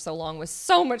therapy for so long was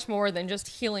so much more than just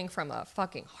healing from a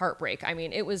fucking heartbreak. I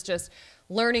mean, it was just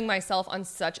learning myself on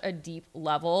such a deep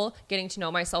level, getting to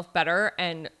know myself better,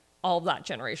 and all of that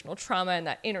generational trauma and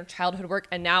that inner childhood work.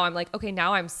 And now I'm like, okay,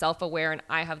 now I'm self-aware and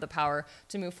I have the power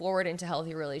to move forward into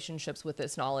healthy relationships with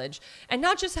this knowledge. And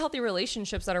not just healthy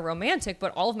relationships that are romantic,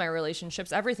 but all of my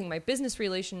relationships, everything, my business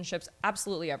relationships,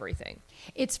 absolutely everything.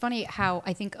 It's funny how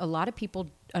I think a lot of people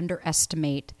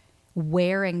underestimate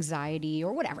where anxiety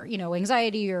or whatever,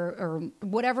 anxiety or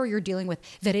whatever you're dealing with,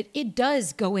 that it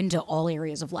does go into all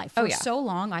areas of life. For so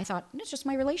long, I thought it's just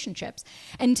my relationships,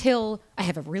 until I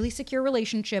have a really secure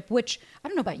relationship, which I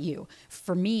don't know about you.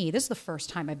 For me, this is the first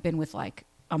time I've been with like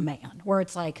a man where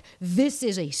it's like, this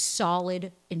is a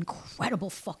solid, incredible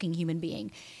fucking human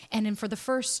being. And then for the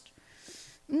first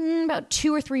about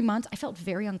 2 or 3 months, I felt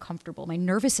very uncomfortable. My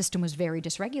nervous system was very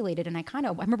dysregulated. And I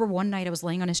remember one night I was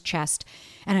laying on his chest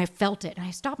and I felt it and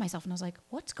I stopped myself and I was like,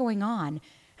 what's going on? And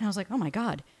I was like, oh my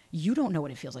God, you don't know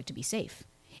what it feels like to be safe.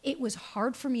 it was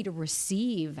hard for me to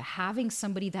receive having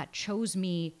somebody that chose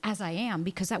me as I am,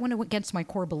 because that went against my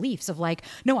core beliefs of like,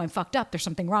 no, I'm fucked up. There's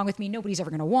something wrong with me. Nobody's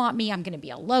ever going to want me. I'm going to be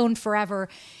alone forever.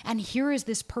 And here is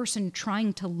this person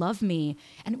trying to love me.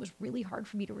 And it was really hard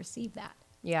for me to receive that.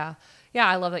 Yeah. Yeah.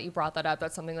 I love that you brought that up.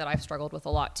 That's something that I've struggled with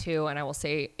a lot too. And I will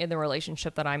say in the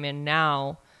relationship that I'm in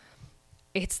now,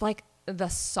 it's like the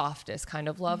softest kind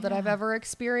of love that I've ever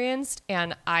experienced.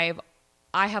 And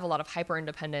I have a lot of hyper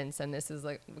independence, and this is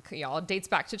like, it dates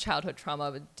back to childhood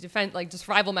trauma, defense, like just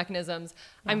survival mechanisms.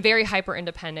 Yeah. I'm very hyper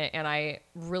independent, and I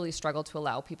really struggle to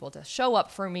allow people to show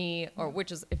up for me, or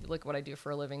which is, if you look what I do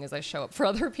for a living is I show up for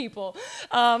other people.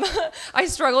 I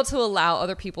struggle to allow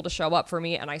other people to show up for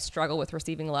me, and I struggle with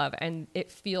receiving love, and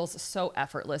it feels so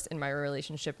effortless in my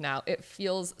relationship now. It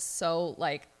feels so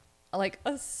like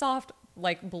a soft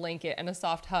like blanket and a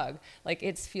soft hug. Like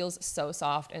it feels so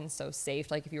soft and so safe.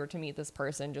 Like if you were to meet this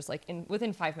person, just like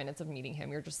within 5 minutes of meeting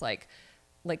him, you're just like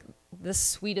the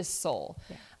sweetest soul.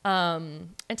 Yeah.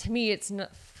 And to me,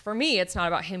 for me, it's not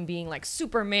about him being like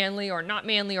super manly or not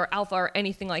manly or alpha or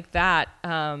anything like that.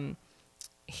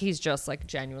 He's just like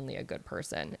genuinely a good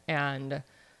person and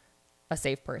a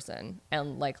safe person,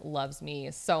 and like loves me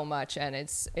so much. And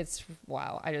it's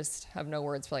wow. I just have no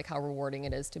words for like how rewarding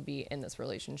it is to be in this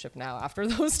relationship now after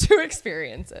those two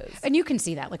experiences. And you can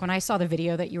see that, like when I saw the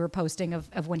video that you were posting of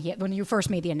when you first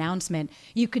made the announcement,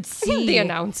 you could see the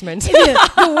announcement,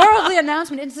 the worldly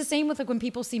announcement. It's the same with like when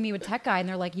people see me with Tech Guy and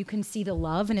they're like, you can see the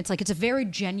love, and it's like, it's a very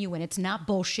genuine, it's not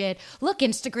bullshit. Look,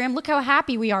 Instagram, look how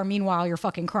happy we are. Meanwhile, you're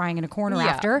fucking crying in a corner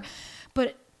after.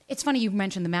 But it's funny you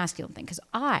mentioned the masculine thing, because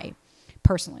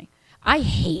personally, I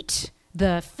hate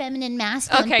the feminine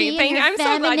masculine. Okay, I'm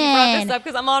so glad you brought this up,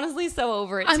 because I'm honestly so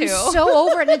over it too. I'm so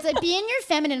over it. And it's like, being your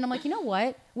feminine. And I'm like, you know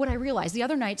what? What I realized the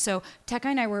other night, so Tech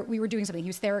Guy and I we were doing something. He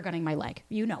was Theragunning my leg.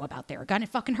 You know about Theragun. It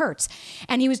fucking hurts.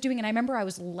 And he was doing it. And I remember I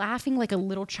was laughing like a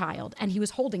little child, and he was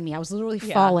holding me. I was literally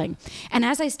falling. And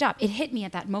as I stopped, it hit me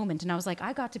at that moment. And I was like,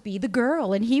 I got to be the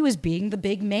girl, and he was being the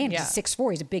big man. He's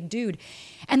 6'4". He's a big dude.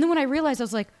 And then when I realized, I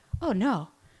was like, oh no.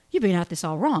 You've been at this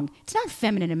all wrong. It's not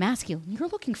feminine and masculine. You're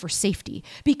looking for safety,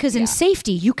 because in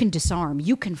safety, you can disarm.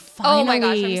 You can finally... Oh my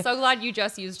gosh, I'm so glad you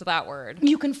just used that word.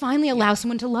 You can finally allow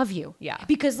someone to love you. Yeah.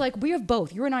 Because like we have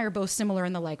both. You and I are both similar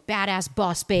in the like badass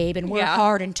boss babe, and we're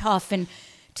hard and tough. And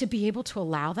to be able to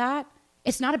allow that,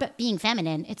 it's not about being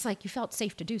feminine. It's like you felt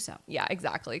safe to do so. Yeah,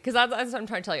 exactly. Because that's what I'm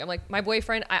trying to tell you. I'm like, my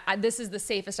boyfriend, this is the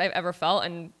safest I've ever felt.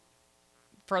 And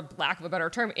for lack of a better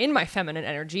term, in my feminine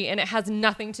energy. And it has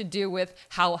nothing to do with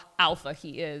how alpha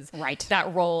he is. Right.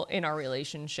 That role in our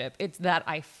relationship. It's that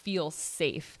I feel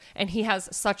safe. And he has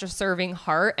such a serving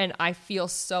heart. And I feel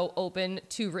so open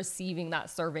to receiving that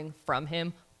serving from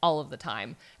him all of the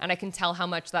time. And I can tell how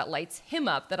much that lights him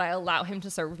up, that I allow him to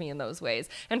serve me in those ways.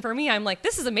 And for me, I'm like,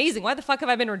 this is amazing. Why the fuck have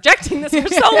I been rejecting this for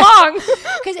so long?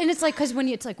 Because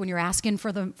when you're asking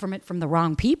from the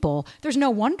wrong people, there's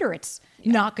no wonder it's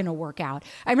not going to work out.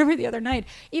 I remember the other night,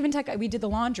 even Tech Guy, we did the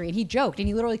laundry, and he joked, and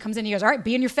he literally comes in and he goes, all right,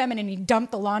 be in your feminine. And he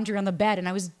dumped the laundry on the bed, and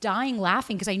I was dying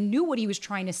laughing, because I knew what he was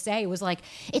trying to say. It was like,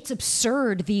 it's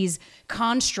absurd, these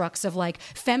constructs of like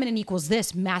feminine equals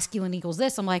this, masculine equals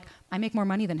this. I'm like, I make more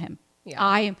money than him. Yeah.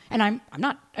 I'm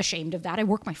not ashamed of that. I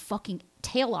work my fucking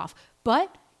tail off,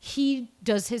 but he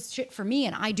does his shit for me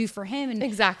and I do for him. And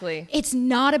exactly. It's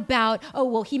not about, oh,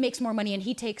 well, he makes more money and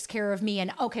he takes care of me.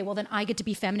 And okay, well then I get to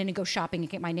be feminine and go shopping and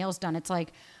get my nails done. It's like,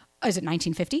 is it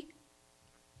 1950?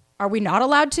 Are we not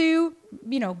allowed to,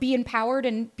 be empowered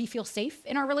and feel safe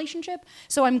in our relationship?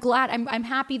 So I'm glad, I'm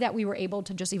happy that we were able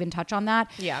to just even touch on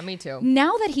that. Yeah, me too.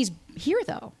 Now that he's here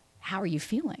though, how are you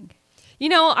feeling?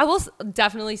 I will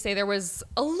definitely say there was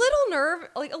a little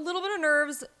bit of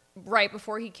nerves right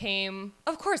before he came.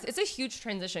 Of course, it's a huge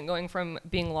transition going from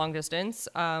being long distance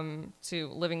to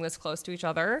living this close to each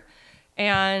other.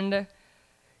 And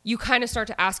you kind of start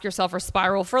to ask yourself or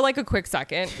spiral for like a quick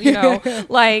second,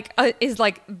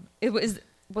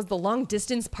 was the long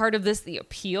distance part of this the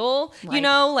appeal?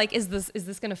 Right. Is this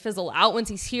going to fizzle out once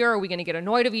he's here? Are we going to get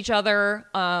annoyed of each other?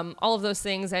 All of those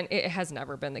things. And it has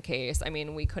never been the case. I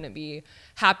mean, we couldn't be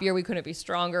happier. We couldn't be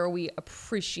stronger. We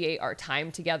appreciate our time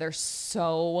together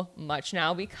so much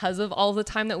now because of all the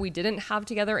time that we didn't have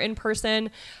together in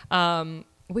person.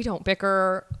 We don't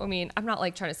bicker. I mean, I'm not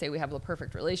like trying to say we have the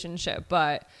perfect relationship,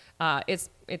 but it's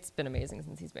been amazing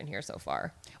since he's been here so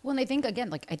far. Well, and I think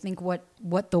again, I think what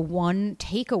the one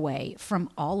takeaway from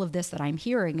all of this that I'm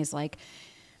hearing is like,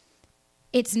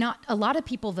 it's not a lot of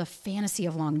people. The fantasy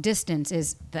of long distance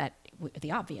is that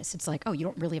the obvious. It's like, oh, you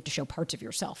don't really have to show parts of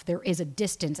yourself. There is a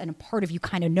distance, and a part of you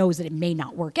kind of knows that it may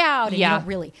not work out. And Yeah. you don't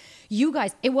really, you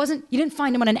guys, you didn't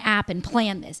find him on an app and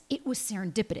plan this. It was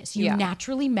serendipitous. You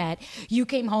naturally met. You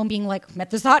came home being like, met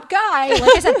this hot guy.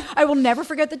 Like I said, I will never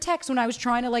forget the text when I was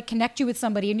trying to like connect you with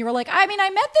somebody, and you were like, I mean, I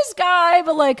met this guy,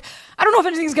 but like, I don't know if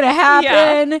anything's going to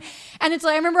happen. Yeah. And it's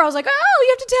like, I remember I was like, oh, you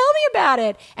have to tell me about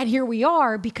it. And here we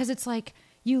are, because it's like,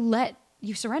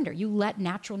 you surrender, you let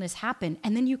naturalness happen,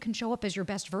 and then you can show up as your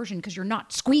best version because you're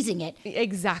not squeezing it.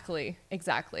 Exactly.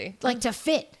 Like to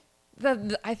fit.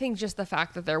 I think just the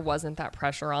fact that there wasn't that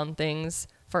pressure on things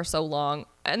for so long.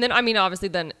 And then, I mean, obviously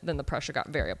then the pressure got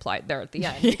very applied there at the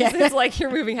end. Because it's like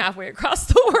you're moving halfway across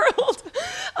the world.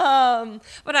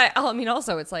 But I mean,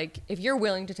 also it's like, if you're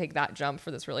willing to take that jump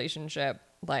for this relationship,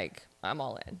 like I'm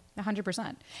all in.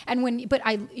 100%. And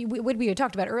what we had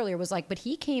talked about earlier was like, but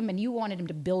he came and you wanted him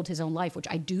to build his own life, which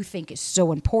I do think is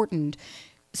so important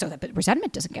so that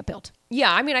resentment doesn't get built.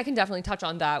 Yeah. I mean, I can definitely touch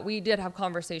on that. We did have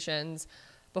conversations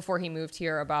before he moved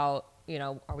here about,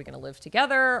 are we going to live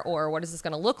together, or what is this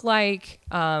going to look like?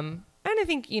 And I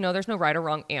think, there's no right or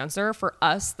wrong answer. For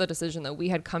us, the decision that we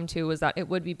had come to was that it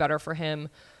would be better for him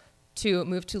to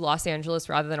move to Los Angeles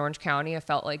rather than Orange County. I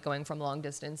felt like going from long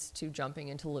distance to jumping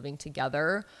into living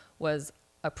together was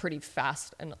a pretty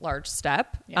fast and large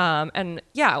step.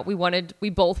 Yeah. We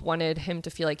both wanted him to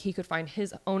feel like he could find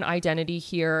his own identity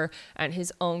here and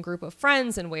his own group of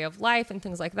friends and way of life and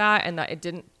things like that. And that it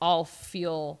didn't all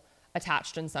feel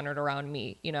attached and centered around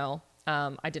me.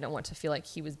 I didn't want to feel like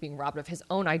he was being robbed of his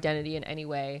own identity in any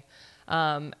way.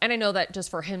 And I know that just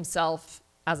for himself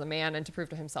as a man, and to prove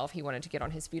to himself, he wanted to get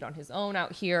on his feet on his own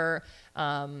out here.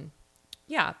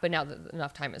 But now that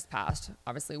enough time has passed,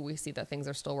 obviously we see that things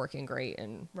are still working great.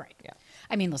 And right. Yeah.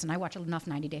 I mean, listen, I watch enough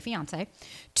 90 Day Fiance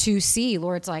to see,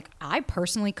 Laura, it's like, I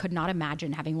personally could not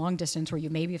imagine having long distance where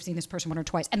you maybe have seen this person one or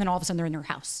twice, and then all of a sudden they're in their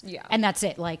house. Yeah. And that's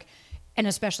it. Like, and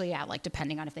especially, like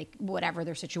depending on whatever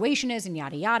their situation is and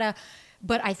yada, yada.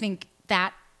 But I think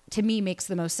that to me makes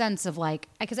the most sense of like,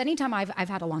 because anytime I've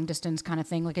had a long distance kind of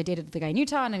thing, like I dated the guy in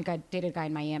Utah and I dated a guy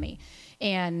in Miami.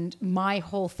 And my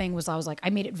whole thing was, I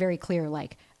made it very clear,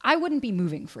 like, I wouldn't be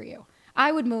moving for you.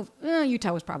 I would move,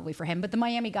 Utah was probably for him, but the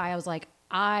Miami guy, I was like,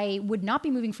 I would not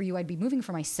be moving for you. I'd be moving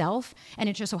for myself. And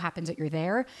it just so happens that you're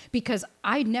there, because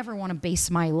I never want to base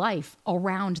my life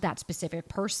around that specific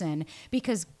person,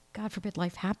 because God forbid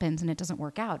life happens and it doesn't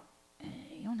work out.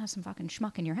 You don't have some fucking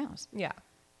schmuck in your house. Yeah.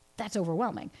 That's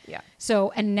overwhelming. Yeah.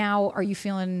 So, and now are you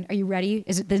ready?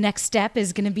 Is it the next step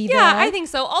is going to be Yeah, I think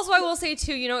so. Also, I will say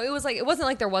too, it wasn't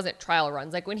like there wasn't trial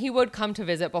runs. Like when he would come to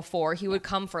visit before, he would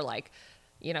come for like,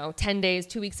 10 days,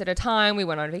 2 weeks at a time. We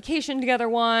went on vacation together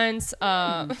once.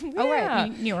 Oh, right.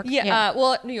 New York.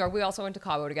 Yeah. New York. We also went to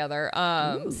Cabo together.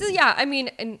 So yeah, I mean,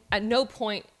 and at no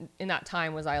point in that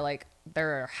time was I like,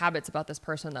 there are habits about this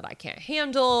person that I can't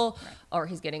handle, or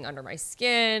he's getting under my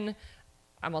skin.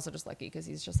 I'm also just lucky because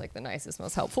he's just like the nicest,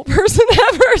 most helpful person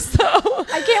ever. So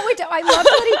I can't wait I love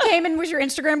that he came and was your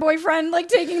Instagram boyfriend, like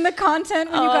taking the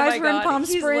content when you guys were in Palm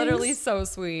Springs. He's literally so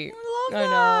sweet. I love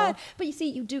that. But you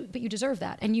see, but you deserve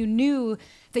that. And you knew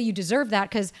that you deserved that,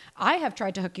 because I have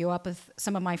tried to hook you up with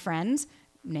some of my friends.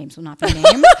 Names will not be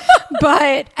named.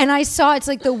 And I saw, it's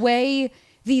like the way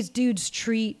these dudes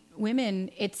treat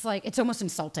women, it's like, it's almost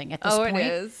insulting at this point. It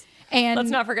is. And let's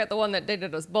not forget the one that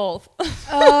dated us both.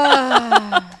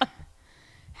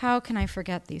 How can I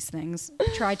forget these things? I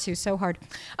try to so hard.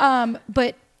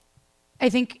 But I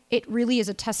think it really is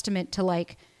a testament to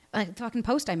like a fucking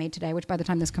post I made today, which by the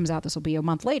time this comes out, this will be a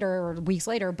month later or weeks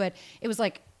later. But it was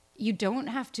like, you don't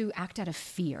have to act out of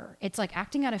fear. It's like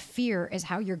acting out of fear is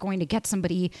how you're going to get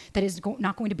somebody that is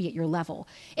not going to be at your level.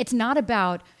 It's not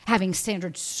about having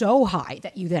standards so high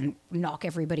that you then knock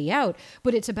everybody out,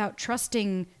 but it's about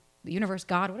trusting the universe,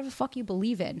 God, whatever the fuck you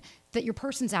believe in, that your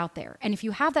person's out there. And if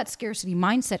you have that scarcity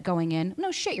mindset going in,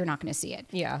 no shit, you're not going to see it.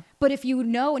 Yeah. But if you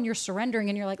know and you're surrendering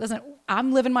and you're like, listen,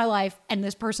 I'm living my life and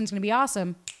this person's going to be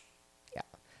awesome. Yeah.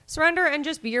 Surrender and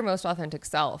just be your most authentic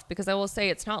self. Because I will say,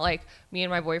 it's not like me and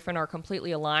my boyfriend are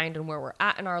completely aligned in where we're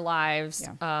at in our lives,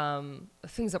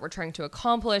 things that we're trying to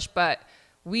accomplish, but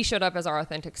we showed up as our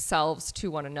authentic selves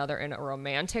to one another in a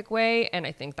romantic way. And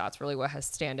I think that's really what has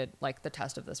standed like the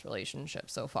test of this relationship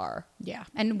so far. Yeah.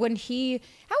 And when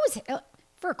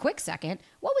for a quick second,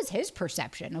 what was his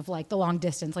perception of like the long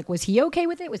distance? Like, was he okay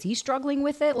with it? Was he struggling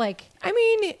with it? Like, I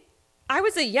mean, I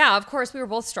would say, yeah, of course we were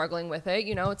both struggling with it.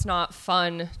 You know, it's not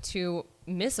fun to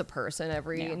miss a person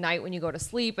every night when you go to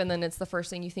sleep. And then it's the first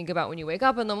thing you think about when you wake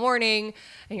up in the morning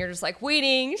and you're just like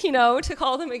waiting, you know, to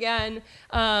call them again.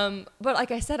 But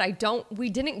like I said, we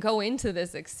didn't go into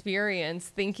this experience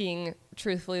thinking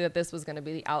truthfully that this was going to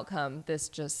be the outcome. This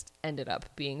just ended up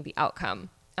being the outcome.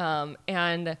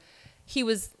 And he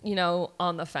was, you know,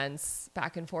 on the fence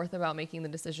back and forth about making the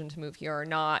decision to move here or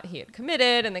not. He had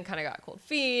committed and then kind of got cold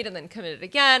feet and then committed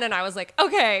again. And I was like,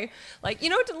 okay, like, you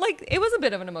know, like it was a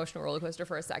bit of an emotional roller coaster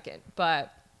for a second.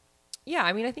 But yeah,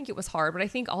 I mean, I think it was hard. But I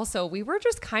think also we were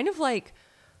just kind of like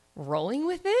rolling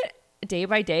with it day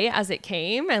by day as it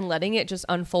came and letting it just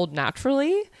unfold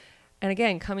naturally. And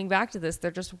again, coming back to this, there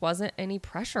just wasn't any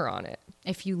pressure on it.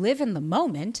 If you live in the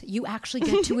moment, you actually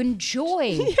get to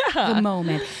enjoy the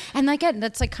moment. And again,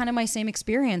 that's like kind of my same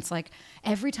experience. Like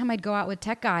every time I'd go out with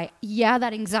tech guy,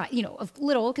 that anxiety, you know, a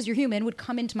little, because you're human, would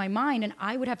come into my mind and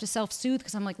I would have to self-soothe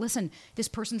because I'm like, listen, this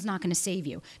person's not going to save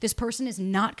you. This person is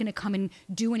not going to come and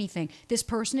do anything. This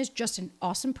person is just an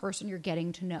awesome person you're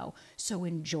getting to know. So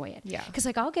enjoy it. Yeah. Because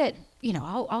like I'll get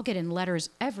in letters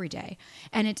every day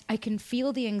and I can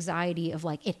feel the anxiety of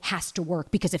like, it has to work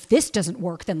because if this doesn't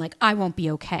work, then like I won't be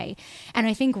okay. And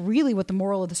I think really what the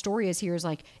moral of the story is here is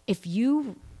like, if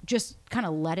you just kind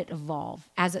of let it evolve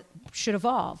as it should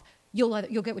evolve, you'll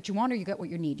get what you want or you get what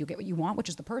you need. You'll get what you want, which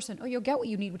is the person, or you'll get what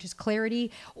you need, which is clarity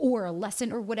or a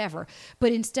lesson or whatever.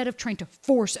 But instead of trying to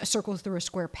force a circle through a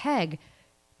square peg,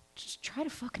 just try to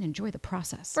fucking enjoy the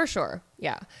process. For sure.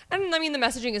 Yeah. And I mean, the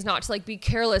messaging is not to like be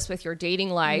careless with your dating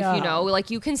life, you know, like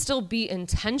you can still be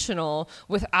intentional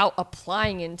without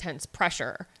applying intense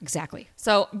pressure. Exactly.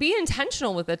 So be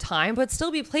intentional with the time, but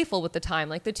still be playful with the time.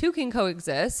 Like the two can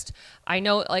coexist. I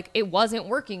know like it wasn't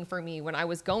working for me when I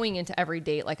was going into every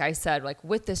date, like I said, like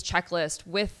with this checklist,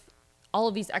 with all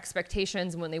of these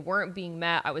expectations. When they weren't being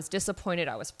met, I was disappointed.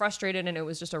 I was frustrated. And it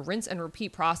was just a rinse and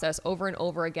repeat process over and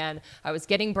over again. I was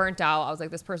getting burnt out. I was like,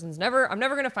 I'm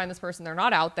never going to find this person. They're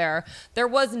not out there. There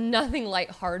was nothing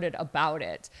lighthearted about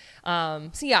it.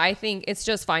 So yeah, I think it's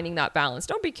just finding that balance.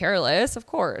 Don't be careless, of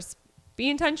course. Be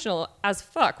intentional as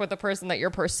fuck with the person that you're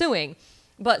pursuing.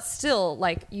 But still,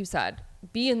 like you said,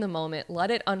 be in the moment. Let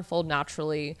it unfold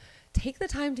naturally. Take the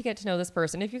time to get to know this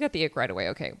person. If you get the ick right away,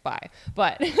 okay, bye.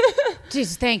 But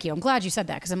Jesus, thank you. I'm glad you said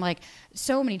that because I'm like,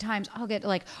 so many times I'll get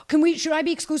like, should I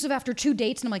be exclusive after 2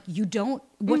 dates? And I'm like, you don't,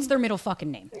 what's their middle fucking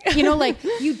name? You know, like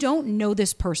you don't know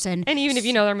this person. And even if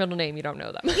you know their middle name, you don't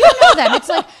know them. You don't know them. It's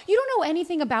like, you don't know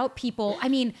anything about people. I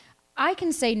mean, I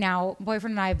can say now,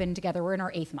 boyfriend and I have been together. We're in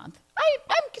our 8th month.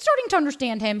 I'm starting to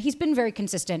understand him. He's been very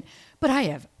consistent, but I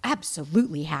have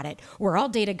absolutely had it where I'll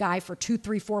date a guy for 2,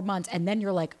 3, 4 months. And then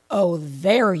you're like, oh,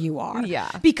 there you are. Yeah.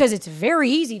 Because it's very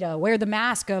easy to wear the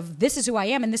mask of this is who I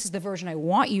am. And this is the version I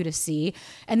want you to see.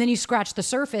 And then you scratch the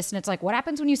surface and it's like, what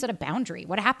happens when you set a boundary?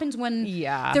 What happens when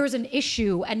there's an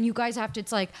issue and you guys have to,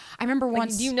 it's like, I remember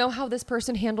once. Do you know how this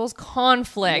person handles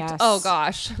conflict? Yes. Oh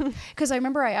gosh. Because I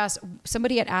remember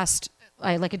somebody had asked,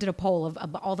 I did a poll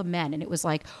of all the men and it was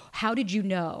like, how did you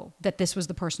know that this was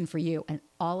the person for you? And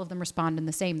all of them responded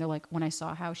the same. They're like, when I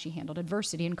saw how she handled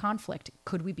adversity and conflict,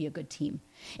 could we be a good team?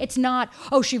 It's not,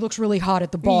 oh, she looks really hot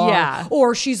at the bar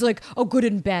or she's like, oh, good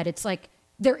in bed. It's like,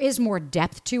 there is more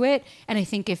depth to it. And I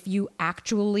think if you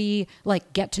actually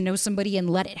like get to know somebody and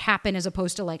let it happen as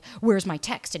opposed to like, where's my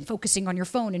text and focusing on your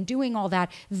phone and doing all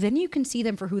that, then you can see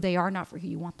them for who they are, not for who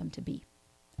you want them to be.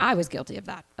 I was guilty of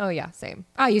that. Oh yeah, same.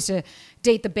 I used to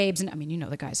date the babes, and I mean, you know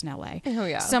the guys in LA. Oh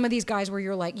yeah. Some of these guys where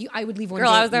you're like, I would leave one.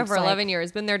 Girl, date I was there for 11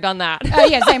 years. Been there, done that.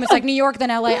 Yeah, same. It's like New York, then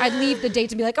LA. I'd leave the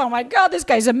date and be like, oh my god, this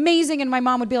guy's amazing, and my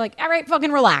mom would be like, all right,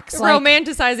 fucking relax.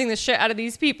 Romanticizing the shit out of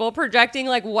these people, projecting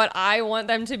like what I want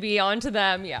them to be onto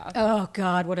them. Yeah. Oh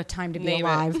god, what a time to be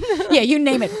alive. Yeah, you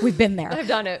name it. We've been there. I've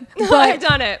done it. I've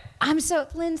done it.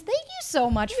 Linz, thank you so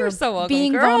much for so welcome,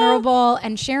 being girl. vulnerable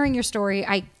and sharing your story.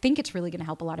 I think it's really going to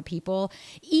help a lot of people,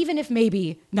 even if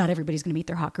maybe not everybody's going to meet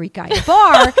their hot Greek guy at a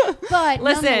bar. But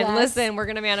listen, we're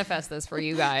going to manifest this for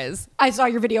you guys. I saw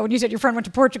your video when you said your friend went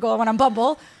to Portugal and went on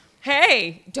Bumble.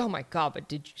 Hey, oh my God, but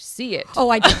did you see it? Oh,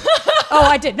 I did. Oh,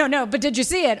 I did. No, but did you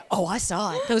see it? Oh, I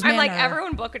saw it. I'm like,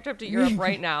 everyone book a trip to Europe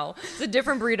right now. It's a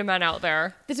different breed of men out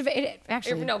there.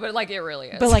 Actually. No, but like it really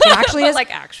is. But like it actually is?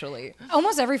 Like actually.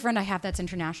 Almost every friend I have that's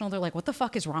international, they're like, what the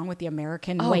fuck is wrong with the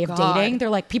American way of dating?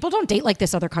 They're like, people don't date like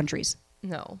this other countries.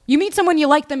 No. You meet someone, you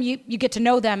like them, you get to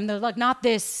know them. They're like, not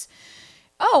this,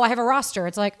 oh, I have a roster.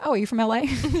 It's like, oh, are you from LA?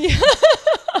 Yeah.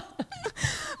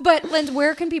 But Linz,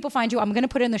 where can people find you? I'm going to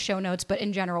put it in the show notes, but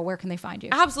in general, where can they find you?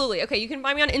 Absolutely. Okay, you can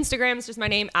find me on Instagram. It's just my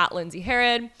name, @Lindsey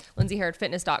Harrod,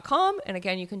 lindseyharrodfitness.com. And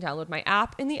again, you can download my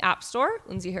app in the App Store,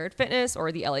 Lindsey Harrod Fitness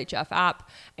or the LHF app.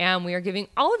 And we are giving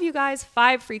all of you guys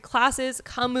 5 free classes.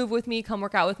 Come move with me. Come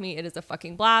work out with me. It is a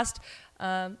fucking blast.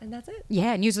 And that's it.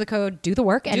 Yeah, and use the code Do the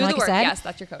Work. And like I said, yes,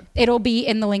 that's your code. It'll be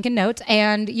in the link in notes.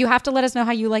 And you have to let us know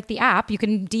how you like the app. You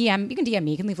can DM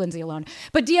me. You can leave Lindsey alone.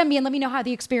 But DM me and let me know how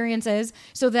the experience is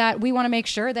so that we want to make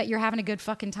sure that you're having a good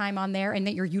fucking time on there and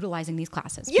that you're utilizing these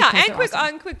classes. Yeah,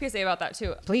 and quick PSA about that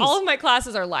too. Please. All of my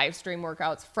classes are live stream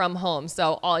workouts from home.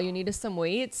 So all you need is some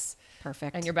weights.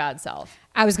 Perfect. And your bad self.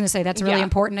 I was going to say that's really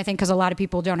important, I think, because a lot of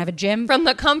people don't have a gym. From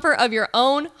the comfort of your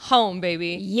own home,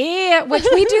 baby. Yeah, which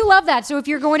we do love that. So if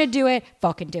you're going to do it,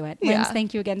 fucking do it. Linz, Yeah.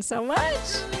 thank you again so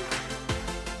much.